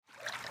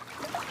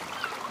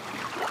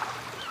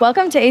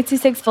Welcome to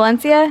 826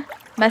 Valencia,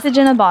 message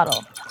in a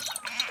bottle.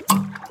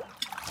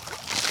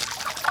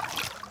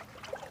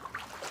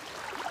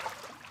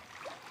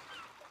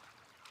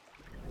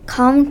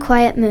 Calm,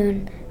 Quiet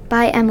Moon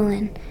by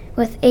Emeline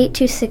with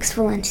 826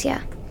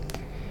 Valencia.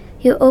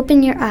 You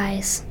open your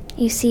eyes.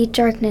 You see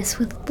darkness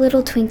with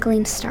little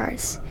twinkling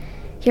stars.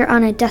 You're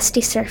on a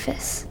dusty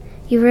surface.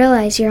 You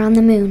realize you're on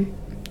the moon.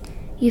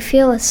 You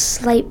feel a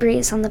slight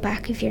breeze on the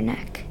back of your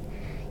neck.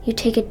 You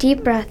take a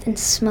deep breath and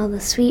smell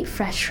the sweet,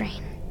 fresh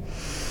rain.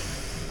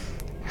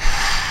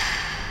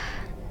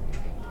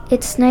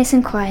 It's nice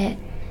and quiet.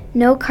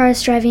 No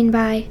cars driving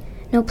by,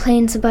 no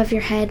planes above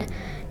your head,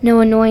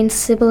 no annoying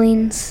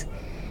siblings.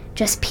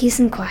 Just peace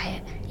and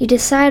quiet. You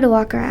decide to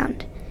walk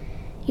around.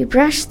 You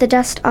brush the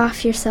dust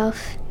off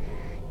yourself.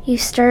 You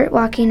start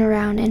walking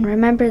around and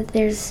remember that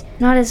there's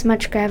not as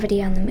much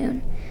gravity on the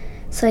moon.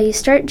 So you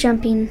start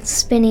jumping,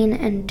 spinning,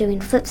 and doing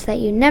flips that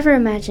you never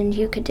imagined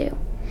you could do.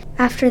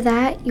 After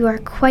that, you are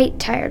quite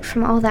tired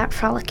from all that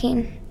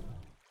frolicking.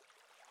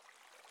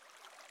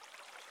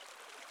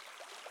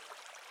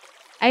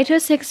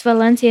 826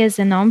 Valencia is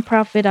a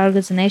non-profit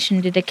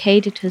organization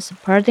dedicated to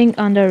supporting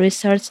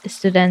under-researched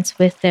students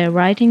with their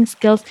writing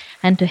skills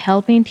and to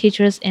helping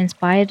teachers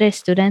inspire their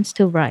students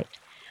to write.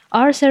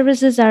 Our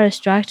services are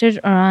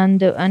structured around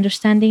the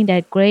understanding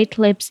that great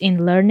leaps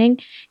in learning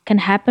can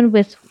happen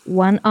with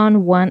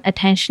one-on-one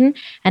attention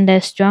and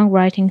that strong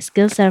writing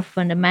skills are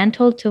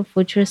fundamental to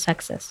future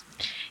success.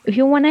 If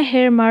you want to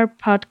hear more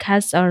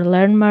podcasts or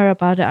learn more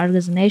about the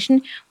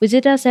organization,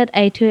 visit us at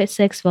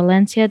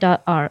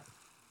 826valencia.org.